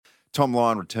Tom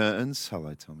Lyon returns.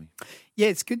 Hello, Tommy. Yeah,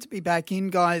 it's good to be back in,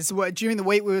 guys. During the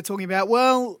week we were talking about,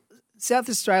 South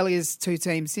Australia's two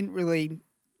teams didn't really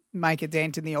make a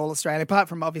dent in the All-Australia, apart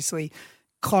from obviously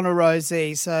Connor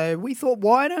Rozee. So we thought,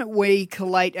 why don't we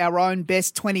collate our own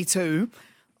best 22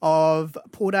 of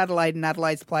Port Adelaide and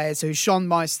Adelaide's players who shone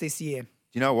most this year?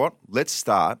 You know what? Let's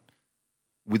start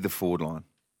with the forward line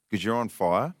because you're on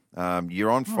fire.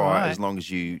 You're on fire as long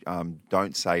as you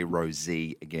don't say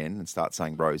Rozee again and start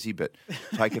saying Rosie, but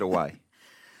take it away.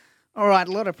 All right,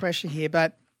 a lot of pressure here,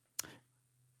 but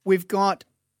we've got,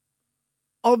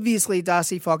 obviously,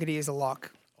 Darcy Fogarty is a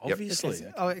lock. Obviously.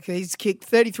 He's kicked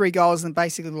 33 goals in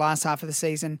basically the last half of the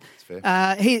season. That's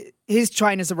fair. His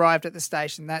train has arrived at the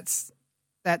station. That's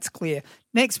clear.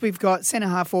 Next, we've got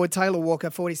centre-half forward Taylor Walker,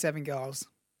 47 goals.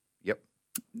 Yep.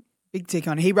 Big tick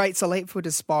on. He rates elite for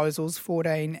disposals,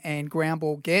 14, and ground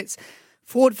ball gets.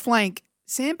 Forward flank,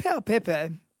 Sam Powell-Pepper,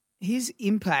 his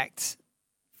impact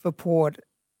for Port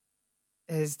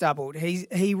has doubled.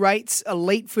 He rates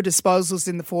elite for disposals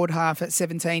in the forward half at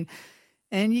 17,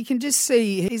 and you can just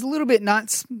see he's a little bit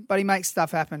nuts, but he makes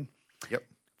stuff happen. Yep.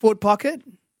 Forward pocket,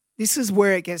 this is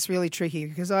where it gets really tricky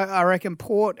because I reckon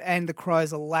Port and the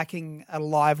Crows are lacking a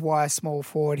live wire small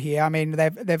forward here. I mean,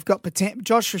 they've got potential.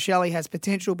 Josh Rochelle has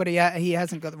potential, but he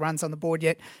hasn't got the runs on the board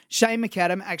yet. Shane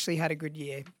McAdam actually had a good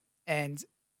year, and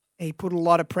he put a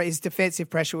lot of his defensive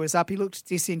pressure was up. He looked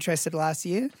disinterested last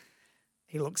year.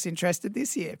 He looks interested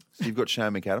this year. So you've got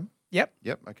Shane McAdam? Yep.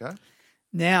 Okay.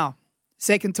 Now,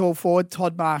 second tall forward,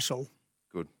 Todd Marshall.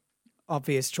 Good.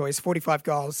 Obvious choice, 45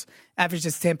 goals,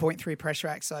 averages 10.3 pressure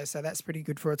acts, so that's pretty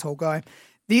good for a tall guy.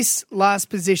 This last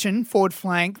position, forward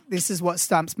flank, this is what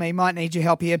stumps me. Might need your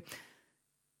help here.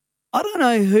 I don't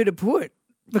know who to put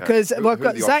because I've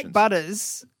got Zach options?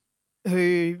 Butters,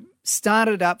 who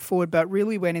started up forward but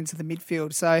really went into the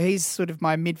midfield. So he's sort of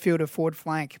my midfielder forward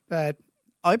flank, but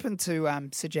open to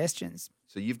suggestions.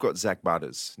 So you've got Zach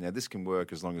Butters. Now, this can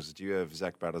work as long as do you have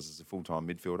Zach Butters as a full-time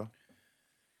midfielder?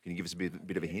 Can you give us a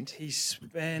bit of a hint? He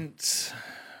spent...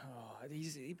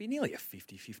 he'd be nearly a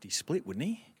 50-50 split, wouldn't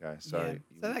he? Okay, so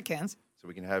that counts. So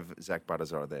we can have Zach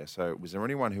Butters right there. So was there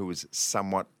anyone who was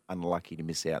somewhat unlucky to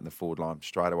miss out in the forward line?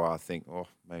 Straight away, I think,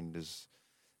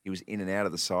 he was in and out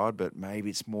of the side, but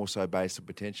maybe it's more so based on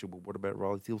potential. But what about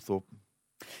Riley Thilthorpe?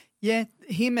 Yeah,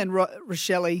 him and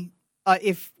Rochelle.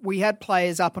 If we had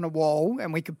players up on a wall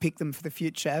and we could pick them for the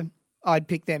future, I'd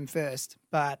pick them first.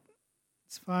 But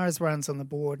as far as runs on the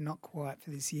board, not quite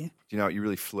for this year. Do you know what? You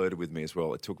really flirted with me as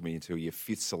well. It took me until your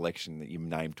fifth selection that you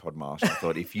named Todd Marshall. I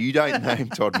thought, if you don't name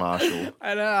Todd Marshall...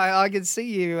 I know, I could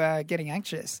see you getting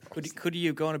anxious. Could you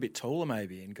have gone a bit taller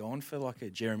maybe and gone for like a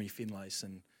Jeremy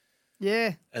Finlayson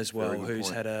as well, who's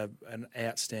had an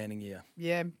outstanding year?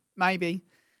 Yeah, maybe.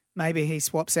 Maybe he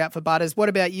swaps out for Butters. What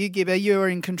about you, Gibber? You're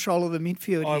in control of the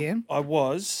midfield here. I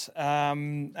was,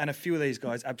 and a few of these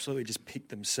guys absolutely just picked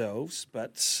themselves.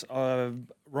 But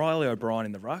Riley O'Brien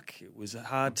in the ruck, it was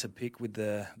hard to pick with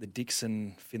the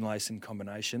Dixon-Finlayson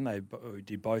combination. They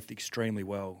did both extremely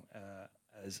well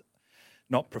as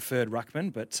not preferred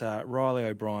ruckman, but Riley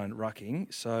O'Brien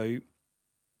rucking. So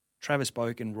Travis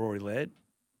Boak and Rory Laird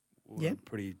were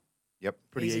pretty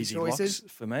easy choices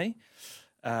for me.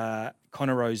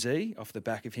 Connor Rozee, off the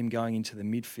back of him going into the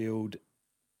midfield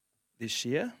this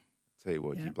year. Tell you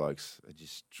what, you blokes are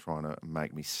just trying to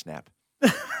make me snap.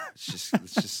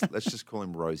 let's just call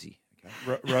him Rosie.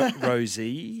 Okay?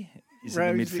 Rosie is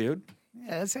in the midfield.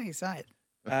 Yeah, that's how you say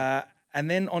it. And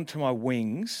then onto my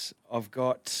wings, I've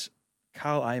got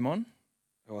Carl Amon,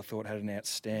 who I thought had an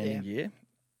outstanding year,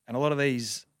 and a lot of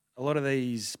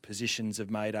these positions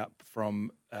have made up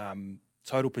from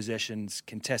total possessions,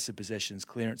 contested possessions,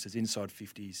 clearances, inside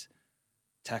 50s,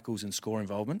 tackles and score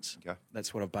involvements. Okay.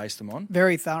 That's what I've based them on.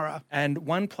 Very thorough. And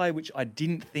one play which I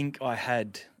didn't think I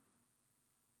had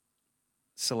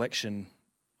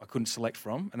I couldn't select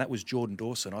from, and that was Jordan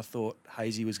Dawson. I thought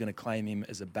Hazy was going to claim him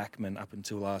as a backman up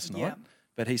until last night,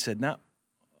 but he said, no,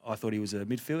 I thought he was a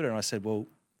midfielder, and I said, well,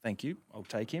 thank you, I'll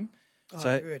take him.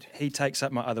 Good. He takes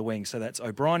up my other wing. So that's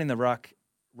O'Brien in the ruck,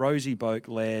 Rosie, Boak,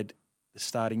 Laird, the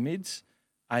starting mids,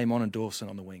 Amon and Dawson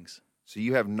on the wings. So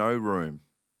you have no room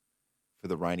for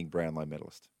the reigning Brownlow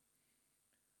medalist.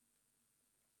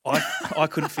 I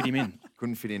couldn't fit him in.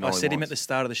 Couldn't fit in. I said him at the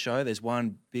start of the show. There's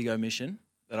one big omission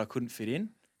that I couldn't fit in.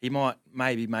 He might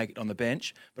maybe make it on the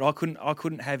bench, but I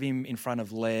couldn't have him in front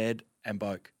of Laird and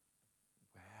Boak.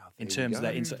 Wow. In terms of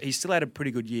that, he still had a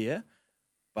pretty good year,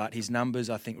 but his numbers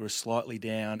I think were slightly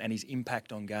down, and his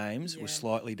impact on games was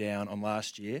slightly down on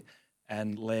last year.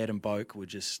 And Laird and Boak were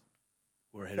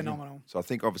ahead phenomenal. of him. So I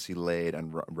think obviously Laird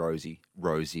and Rosie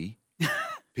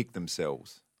picked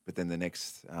themselves. But then the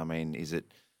next, is it?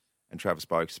 And Travis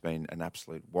Boak's been an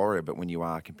absolute warrior. But when you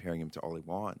are comparing him to Ollie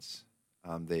Wines,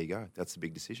 there you go. That's the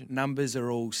big decision. Numbers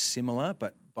are all similar,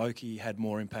 but Boakey had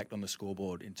more impact on the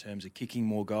scoreboard in terms of kicking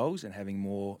more goals and having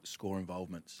more score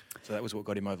involvements. So that was what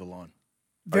got him over the line.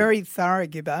 Very thorough,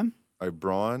 Gibbo.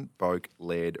 O'Brien, Boak,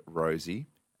 Laird, Rosie,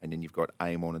 and then you've got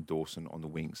Amon and Dawson on the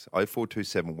wings.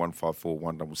 0427 154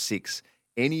 166.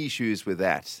 Any issues with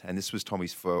that? And this was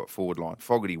Tommy's forward line.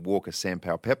 Fogarty, Walker,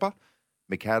 Sampao, Pepper,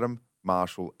 McAdam,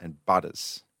 Marshall, and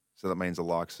Butters. So that means the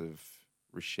likes of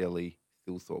Rochelle,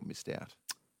 Thilthorpe missed out.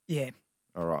 Yeah.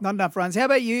 All right. Not enough runs. How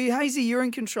about you, Hazy? You're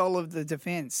in control of the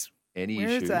defence. Any Where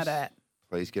issues? is that at?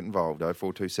 Please get involved.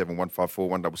 0427 154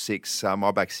 166.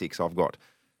 My back six, I've got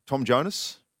Tom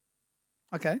Jonas,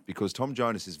 Okay. because Tom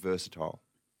Jonas is versatile.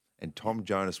 And Tom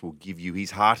Jonas will give you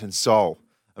his heart and soul.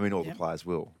 I mean, all the players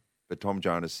will. But Tom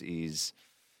Jonas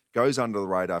goes under the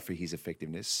radar for his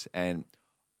effectiveness. And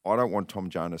I don't want Tom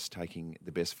Jonas taking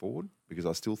the best forward, because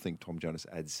I still think Tom Jonas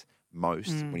adds most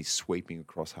when he's sweeping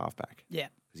across halfback. Yeah.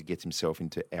 Because he gets himself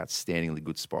into outstandingly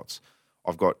good spots.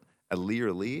 I've got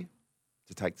Alir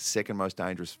to take the second most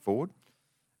dangerous forward.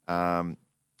 And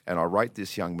I rate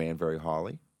this young man very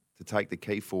highly. To take the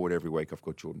key forward every week, I've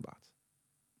got Jordan Bartz.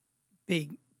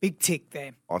 Big tick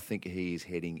there. I think he is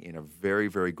heading in a very,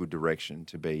 very good direction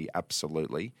to be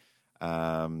absolutely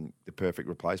the perfect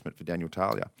replacement for Daniel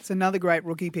Talia. It's another great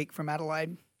rookie pick from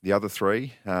Adelaide. The other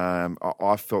three,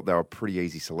 I felt they were pretty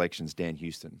easy selections. Dan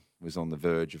Houston was on the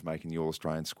verge of making the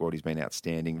All-Australian squad. He's been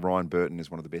outstanding. Ryan Burton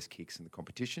is one of the best kicks in the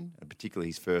competition, and particularly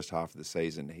his first half of the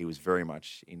season, he was very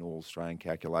much in All-Australian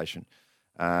calculation.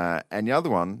 And the other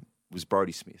one was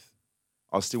Brodie Smith.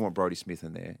 I still want Brodie Smith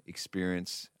in there.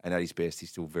 Experience, and at his best, he's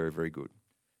still very, very good.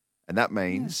 And that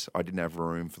means I didn't have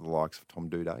room for the likes of Tom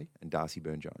Doedee and Darcy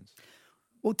Byrne-Jones.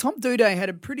 Well, Tom Doedee had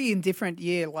a pretty indifferent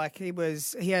year. Like he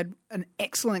had an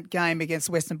excellent game against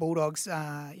the Western Bulldogs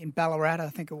in Ballarat, I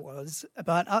think it was,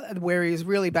 but where he was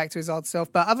really back to his old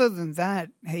self. But other than that,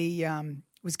 he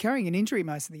was carrying an injury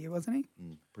most of the year, wasn't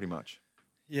he? Pretty much.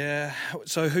 Yeah.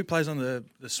 So who plays on the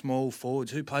small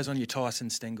forwards? Who plays on your Tyson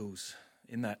Stengels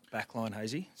in that back line,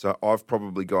 Hazy? So I've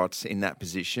probably got in that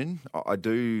position. I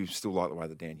do still like the way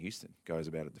that Dan Houston goes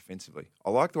about it defensively.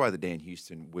 I like the way that Dan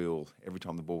Houston will, every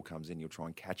time the ball comes in, he'll try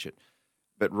and catch it.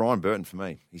 But Ryan Burton, for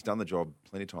me, he's done the job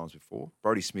plenty of times before.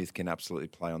 Brodie Smith can absolutely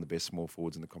play on the best small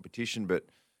forwards in the competition, but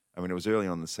I mean, it was early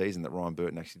on in the season that Ryan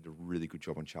Burton actually did a really good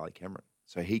job on Charlie Cameron.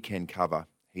 So he can cover.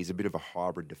 He's a bit of a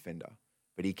hybrid defender,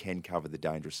 but he can cover the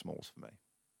dangerous smalls for me.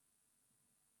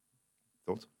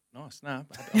 Thoughts? Nice. No,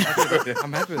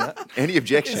 I'm happy with that. Any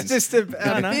objections? It's just a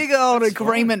big old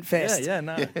agreement fest. Yeah,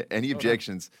 no. Any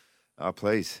objections?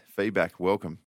 Please, feedback, welcome.